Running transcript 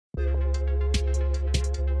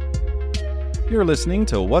You're listening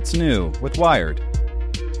to What's New with Wired.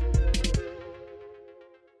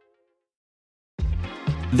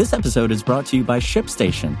 This episode is brought to you by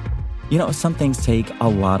ShipStation. You know, some things take a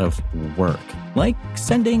lot of work, like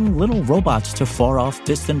sending little robots to far-off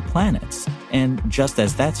distant planets. And just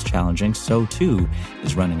as that's challenging, so too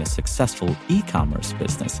is running a successful e-commerce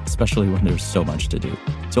business, especially when there's so much to do.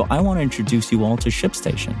 So I want to introduce you all to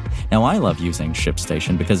ShipStation. Now, I love using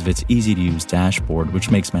ShipStation because of its easy-to-use dashboard,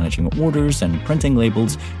 which makes managing orders and printing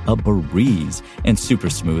labels a breeze and super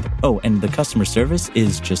smooth. Oh, and the customer service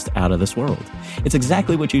is just out of this world. It's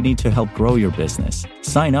exactly what you need to help grow your business.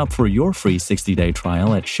 Sign up for your free 60-day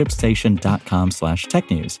trial at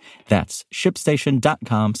shipstation.com/technews. That's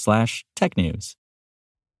shipstation.com/technews.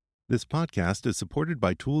 This podcast is supported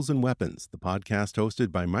by Tools and Weapons, the podcast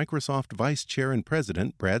hosted by Microsoft Vice Chair and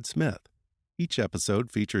President Brad Smith. Each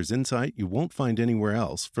episode features insight you won't find anywhere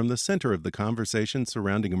else from the center of the conversation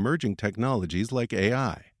surrounding emerging technologies like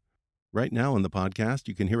AI. Right now on the podcast,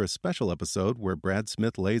 you can hear a special episode where Brad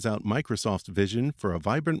Smith lays out Microsoft's vision for a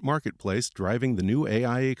vibrant marketplace driving the new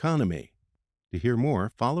AI economy. To hear more,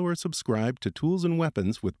 follow or subscribe to Tools and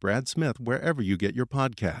Weapons with Brad Smith wherever you get your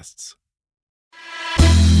podcasts.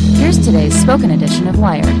 Here's today's spoken edition of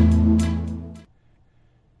Wired.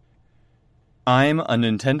 I'm a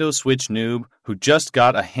Nintendo Switch noob who just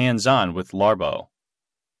got a hands-on with Labo.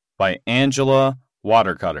 By Angela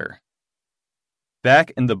Watercutter.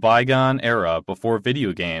 Back in the bygone era before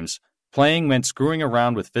video games, playing meant screwing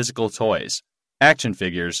around with physical toys, action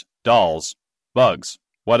figures, dolls, bugs,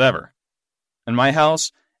 whatever. In my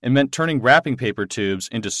house, it meant turning wrapping paper tubes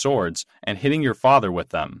into swords and hitting your father with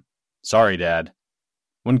them. Sorry, Dad.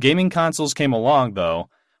 When gaming consoles came along, though,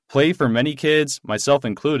 play for many kids, myself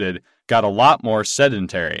included, got a lot more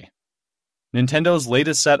sedentary. Nintendo's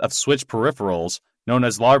latest set of Switch peripherals, known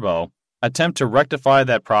as Labo, attempt to rectify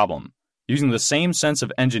that problem, using the same sense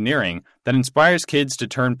of engineering that inspires kids to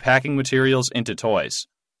turn packing materials into toys.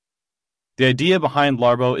 The idea behind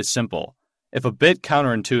Labo is simple, if a bit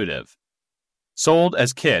counterintuitive. Sold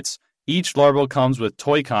as kits, each Labo comes with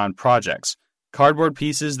Toy-Con projects, cardboard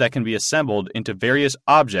pieces that can be assembled into various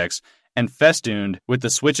objects and festooned with the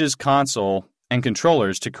Switch's console and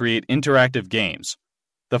controllers to create interactive games.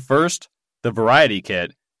 The first, the Variety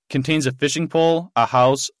Kit, contains a fishing pole, a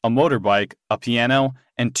house, a motorbike, a piano,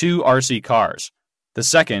 and 2 RC cars. The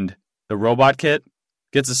second, the Robot Kit,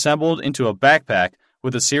 gets assembled into a backpack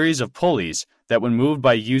with a series of pulleys that, when moved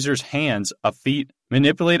by users' hands or feet,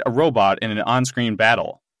 manipulate a robot in an on-screen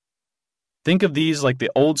battle. Think of these like the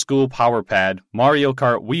old-school Power Pad Mario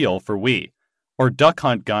Kart wheel for Wii, or Duck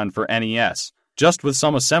Hunt gun for NES, just with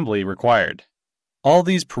some assembly required. All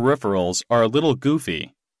these peripherals are a little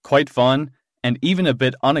goofy, quite fun, and even a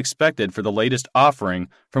bit unexpected for the latest offering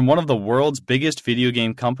from one of the world's biggest video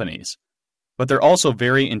game companies. But they're also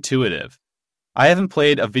very intuitive. I haven't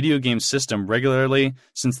played a video game system regularly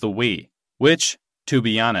since the Wii, which, to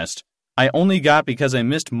be honest, I only got because I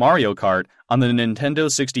missed Mario Kart on the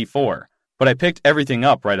Nintendo 64, but I picked everything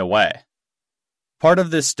up right away. Part of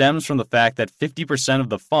this stems from the fact that 50% of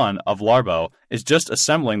the fun of Labo is just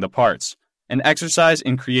assembling the parts, an exercise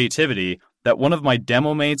in creativity that one of my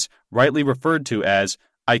demo mates rightly referred to as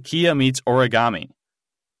IKEA meets origami.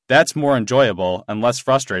 That's more enjoyable and less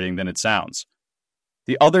frustrating than it sounds.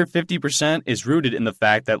 The other 50% is rooted in the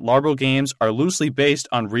fact that Labo games are loosely based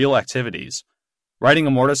on real activities. Riding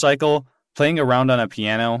a motorcycle, playing around on a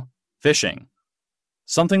piano, fishing.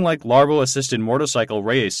 Something like Labo-assisted motorcycle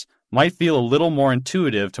race might feel a little more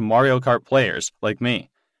intuitive to Mario Kart players like me,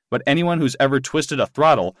 but anyone who's ever twisted a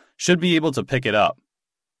throttle should be able to pick it up.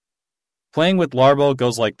 Playing with Labo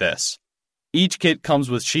goes like this. Each kit comes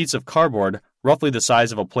with sheets of cardboard roughly the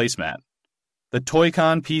size of a placemat. The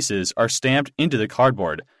Toy-Con pieces are stamped into the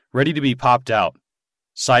cardboard, ready to be popped out.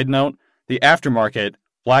 Side note, the aftermarket,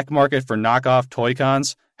 black market for knockoff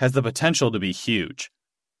Toy-Cons, has the potential to be huge.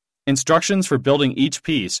 Instructions for building each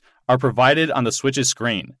piece are provided on the Switch's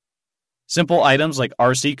screen. Simple items like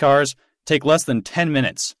RC cars take less than 10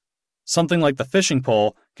 minutes. Something like the fishing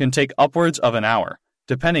pole can take upwards of an hour,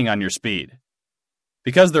 depending on your speed.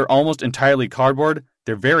 Because they're almost entirely cardboard,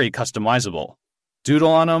 they're very customizable.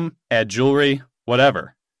 Doodle on them, add jewelry,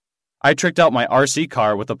 whatever. I tricked out my RC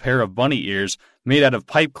car with a pair of bunny ears made out of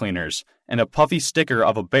pipe cleaners and a puffy sticker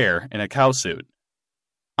of a bear in a cow suit.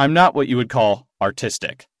 I'm not what you would call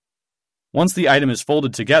artistic. Once the item is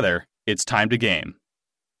folded together, it's time to game.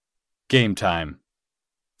 Game time.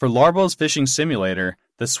 For Labo's fishing simulator,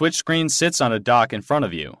 the Switch screen sits on a dock in front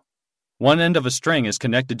of you. One end of a string is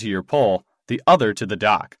connected to your pole, the other to the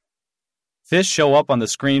dock. Fish show up on the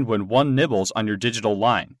screen when one nibbles on your digital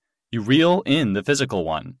line. You reel in the physical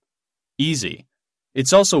one. easy.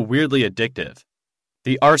 It's also weirdly addictive.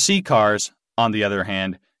 The RC cars, on the other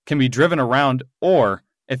hand, can be driven around or,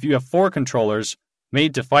 if you have 4 controllers,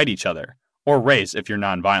 made to fight each other, or race if you're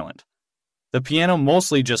non-violent. The piano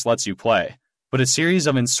mostly just lets you play, but a series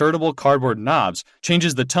of insertable cardboard knobs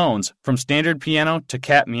changes the tones from standard piano to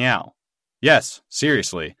cat meow. Yes,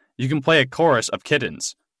 seriously, you can play a chorus of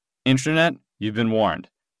kittens. Internet, you've been warned.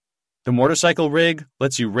 The motorcycle rig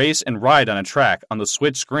lets you race and ride on a track on the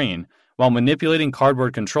Switch screen while manipulating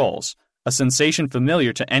cardboard controls, a sensation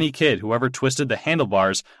familiar to any kid who ever twisted the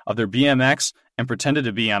handlebars of their BMX and pretended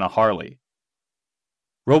to be on a Harley.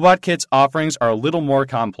 Robot Kit's offerings are a little more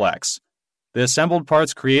complex. The assembled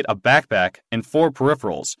parts create a backpack and 4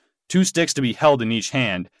 peripherals, 2 sticks to be held in each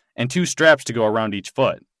hand, and 2 straps to go around each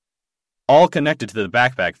foot, all connected to the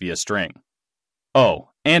backpack via string. Oh,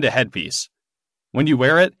 and a headpiece. When you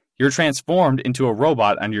wear it, you're transformed into a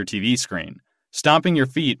robot on your TV screen. Stomping your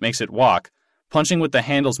feet makes it walk, punching with the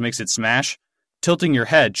handles makes it smash, tilting your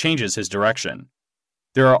head changes his direction.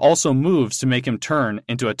 There are also moves to make him turn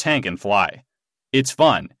into a tank and fly. It's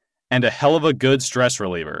fun, and a hell of a good stress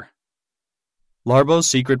reliever. Larbo's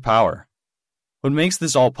secret power. What makes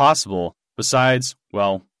this all possible, besides,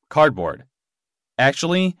 well, cardboard?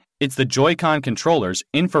 Actually, it's the Joy-Con controller's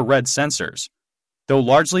infrared sensors. Though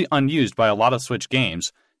largely unused by a lot of Switch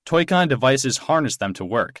games, Toy-Con devices harness them to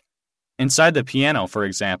work. Inside the piano, for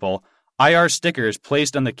example, IR stickers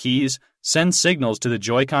placed on the keys send signals to the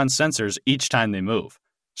Joy-Con sensors each time they move.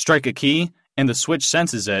 Strike a key, and the Switch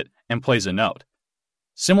senses it and plays a note.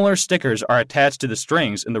 Similar stickers are attached to the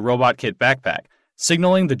strings in the Robot Kit backpack,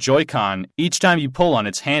 signaling the Joy-Con each time you pull on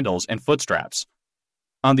its handles and foot straps.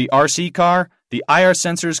 On the RC car, the IR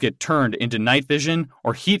sensors get turned into night vision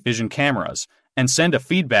or heat vision cameras and send a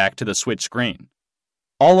feedback to the Switch screen.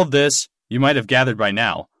 All of this, you might have gathered by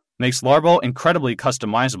now, makes Larbo incredibly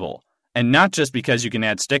customizable, and not just because you can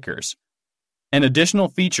add stickers. An additional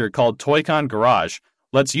feature called Toy-Con Garage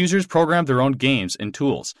lets users program their own games and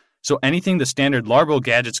tools, so anything the standard Larbo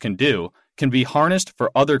gadgets can do can be harnessed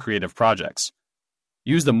for other creative projects.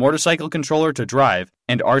 Use the motorcycle controller to drive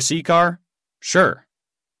and RC car? Sure.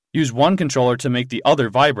 Use one controller to make the other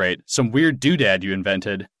vibrate, some weird doodad you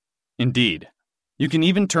invented? Indeed. You can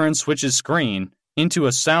even turn Switch's screen into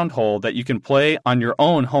a sound hole that you can play on your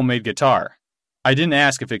own homemade guitar. I didn't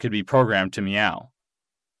ask if it could be programmed to meow.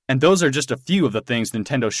 And those are just a few of the things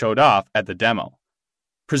Nintendo showed off at the demo.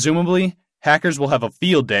 Presumably, hackers will have a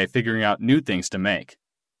field day figuring out new things to make.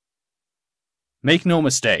 Make no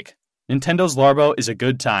mistake, Nintendo's Larbo is a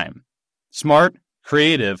good time. Smart,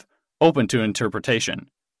 creative, open to interpretation.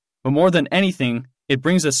 But more than anything, it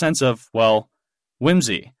brings a sense of, well,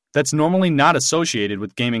 whimsy that's normally not associated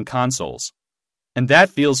with gaming consoles. And that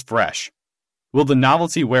feels fresh. Will the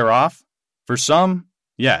novelty wear off? For some,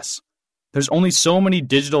 yes. There's only so many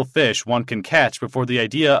digital fish one can catch before the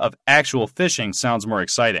idea of actual fishing sounds more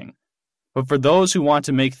exciting. But for those who want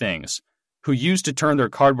to make things, who used to turn their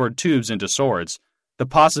cardboard tubes into swords, the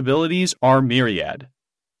possibilities are myriad.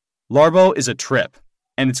 Larbo is a trip,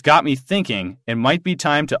 and it's got me thinking it might be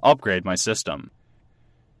time to upgrade my system.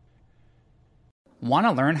 Want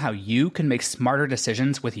to learn how you can make smarter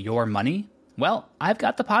decisions with your money? Well, I've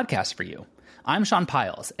got the podcast for you. I'm Sean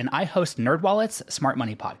Piles, and I host NerdWallet's Smart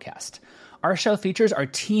Money Podcast. Our show features our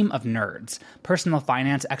team of nerds, personal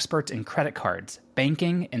finance experts in credit cards,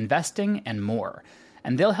 banking, investing, and more.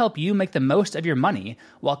 And they'll help you make the most of your money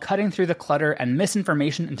while cutting through the clutter and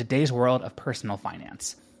misinformation in today's world of personal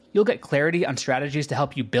finance. You'll get clarity on strategies to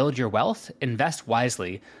help you build your wealth, invest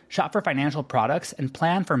wisely, shop for financial products, and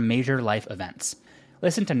plan for major life events.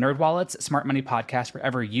 Listen to NerdWallet's Smart Money Podcast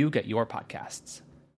wherever you get your podcasts.